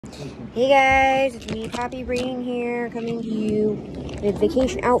Hey guys, it's me, Poppy Brain here, coming to you with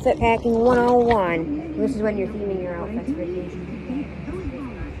Vacation Outfit Packing 101. This is when you're theming your outfits for vacation.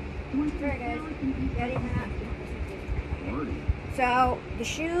 Alright guys, so the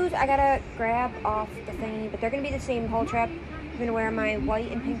shoes I gotta grab off the thingy, but they're gonna be the same whole trip. I'm gonna wear my white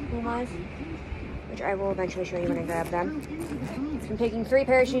and pink Pumas, which I will eventually show you when I grab them. So I'm taking 3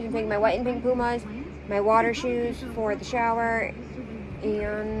 pairs of shoes. I'm taking my white and pink Pumas, my water shoes for the shower,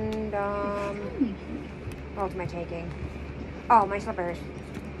 and what else am I taking? Oh, my slippers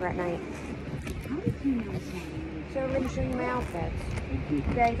for at night. So I'm going to show you my outfits. You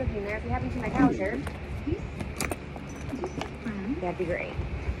guys looking there, if you haven't seen my cow shirt, that'd be great.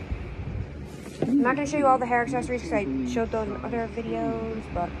 I'm not going to show you all the hair accessories because I showed those in other videos,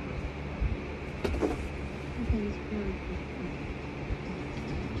 but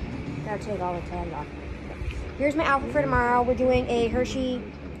gotta take all the tags off. Here's my outfit for tomorrow. We're doing a Hershey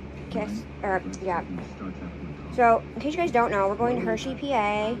kiss, So, in case you guys don't know, we're going to Hershey,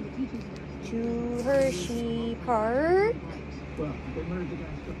 PA, to Hershey Park,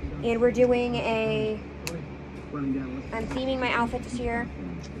 and we're doing I'm theming my outfit this year.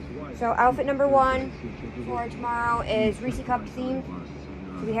 So, outfit number 1 for tomorrow is Reese Cup themed.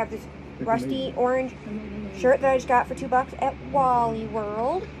 So, we have this rusty orange shirt that I just got for $2 at Wally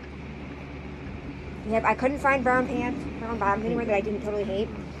World. I couldn't find brown bottoms anywhere that I didn't totally hate.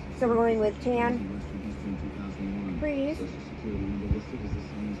 So we're going with tan Breeze,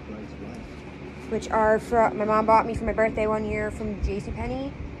 which are my mom bought me for my birthday one year from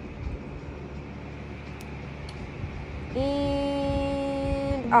JCPenney.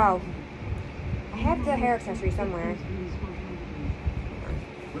 And I have the hair accessory somewhere.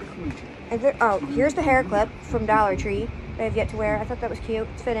 Here's the hair clip from Dollar Tree that I have yet to wear. I thought that was cute.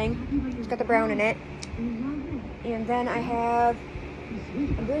 It's fitting. It's got the brown in it. And then I'm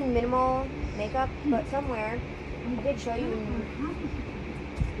doing minimal makeup, but somewhere, I did show you,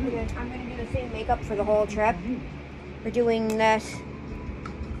 I'm going to do the same makeup for the whole trip. We're doing this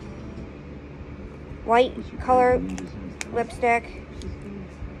white color lipstick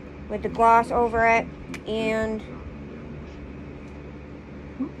with the gloss over it, and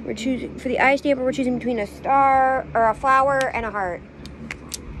we're choosing, for the eye stamper, we're choosing between a star, or a flower, and a heart.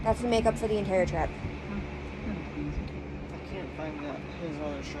 That's the makeup for the entire trip. I can't find his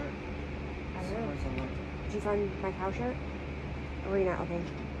other shirt. Did you find my cow shirt? Or were you not looking?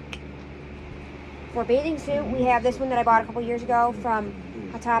 For bathing suit, we have this one that I bought a couple years ago from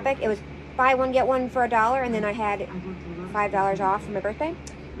Hot Topic. It was buy one, get one for $1, and then I had $5 off for my birthday.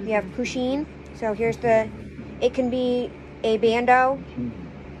 We have Pusheen. So here's it can be a bandeau,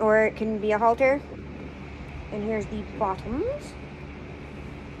 or it can be a halter. And here's the bottoms.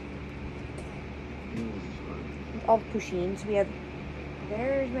 All Pusheen. So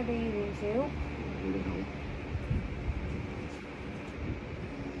there's my bathing suit.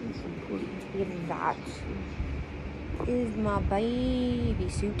 And that is my baby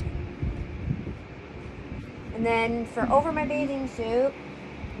suit. And then for over my bathing suit,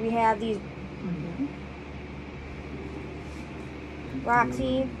 we have these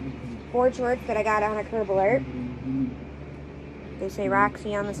Roxy board shorts that I got on a Curb Alert. They say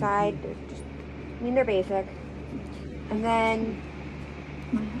Roxy on the side. They're basic. And then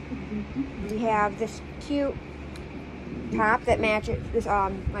we have this cute top that matches, this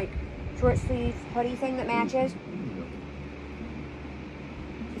like short sleeve hoodie thing that matches.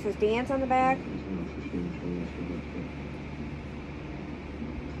 It says dance on the back.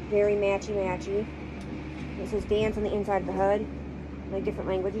 Very matchy. It says dance on the inside of the hood, like different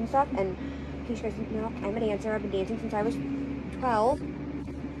language and stuff. And in case you guys didn't know, I'm a dancer. I've been dancing since I was 12.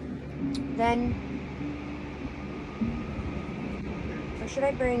 Then, or should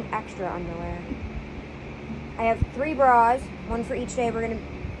I bring extra underwear? I have 3 bras, 1 for each day we're going to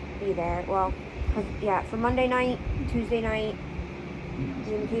be there. Well, for Monday night, Tuesday night,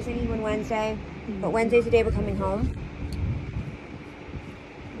 in case I need one Wednesday. But Wednesday's the day we're coming home.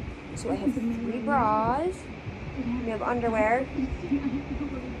 So I have 3 bras. We have underwear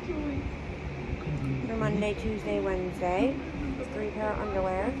for Monday, Tuesday, Wednesday. 3 pair of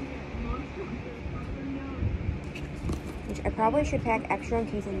underwear. Which I probably should pack extra in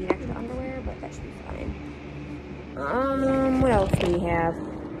case I need extra underwear, but that should be fine. What else do we have?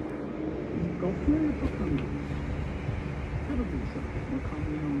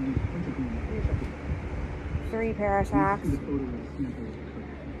 3 pair of socks.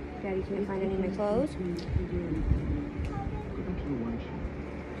 Daddy can't find any of my clothes.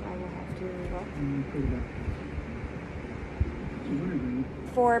 I will have to look.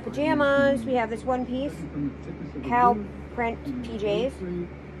 For pajamas, we have this one piece, cow print PJs.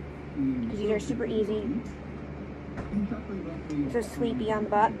 because these are super easy. It's a sleepy on the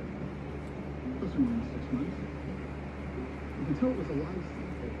butt.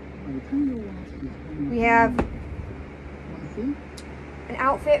 We have an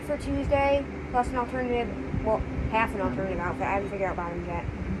outfit for Tuesday, plus an alternative, well, half an alternative outfit. I haven't figured out bottoms yet.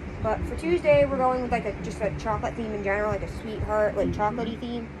 But for Tuesday, we're going with like just a chocolate theme in general, like a sweetheart, like chocolatey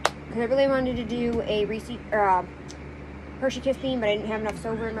theme. Because I really wanted to do a Hershey Kiss theme, but I didn't have enough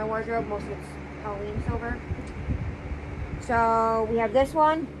silver in my wardrobe. Most of it's Halloween silver. So we have this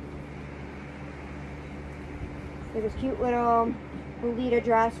one. There's this cute little Lolita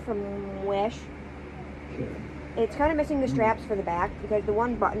dress from Wish. It's kind of missing the straps for the back because the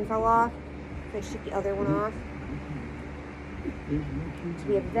one button fell off. So I just took the other one off. So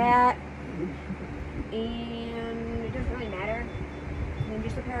we have that. And it doesn't really matter. And then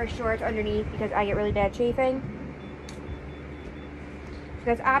just a pair of shorts underneath because I get really bad chafing. So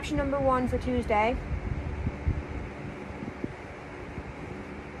that's option number 1 for Tuesday.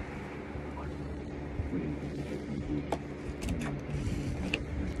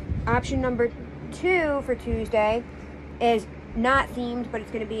 Option number 2 for Tuesday is not themed, but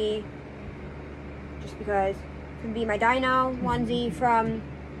it's going to be, just because, it's going to be my Dino onesie from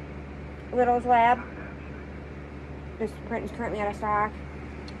Little's Lab. This print is currently out of stock.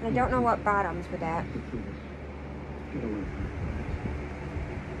 And I don't know what bottoms for that.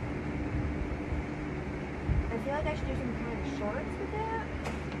 I feel like I should do some kind of shorts with that.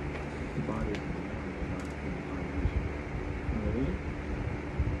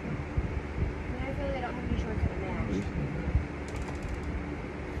 I feel like I don't have any shorts that match.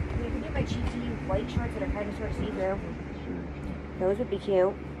 I mean, I could do my cheeky white shorts that are kind of sort of see-through. Those would be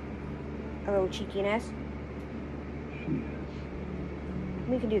cute. A little cheekiness.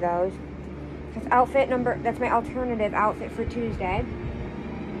 We can do those. That's my alternative outfit for Tuesday.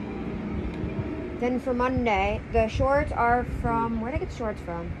 Then for Monday, the shorts are from, where did I get the shorts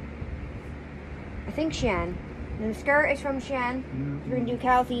from? I think Shein. And the skirt is from Shein. We're going to do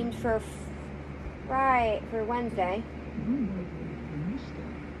cow themes for Wednesday.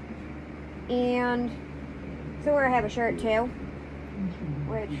 And somewhere I have a shirt too,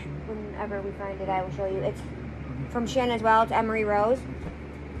 which whenever we find it, I will show you. It's from Shein as well. It's Emery Rose.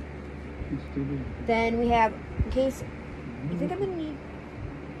 Then we have, in case, you think I'm going to need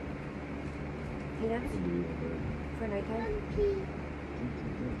pants for nighttime?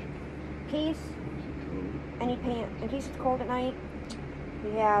 In case it's cold at night,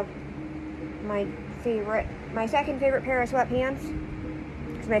 we have my second favorite pair of sweatpants,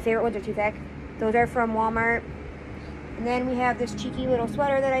 because my favorite ones are too thick. Those are from Walmart. And then we have this cheeky little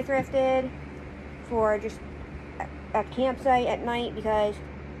sweater that I thrifted for just a campsite at night, because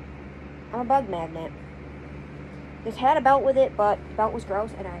I'm a bug magnet. This had a belt with it, but the belt was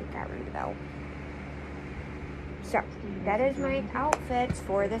gross and I got rid of the belt. So, that is my outfits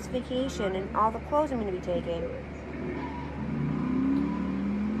for this vacation and all the clothes I'm going to be taking.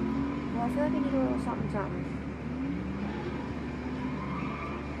 Well, I feel like I need a little something.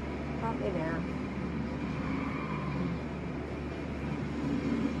 Probably there.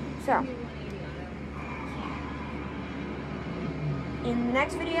 So, in the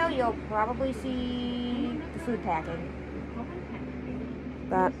next video, you'll probably see the food packing.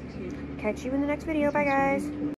 But, catch you in the next video. Bye, guys.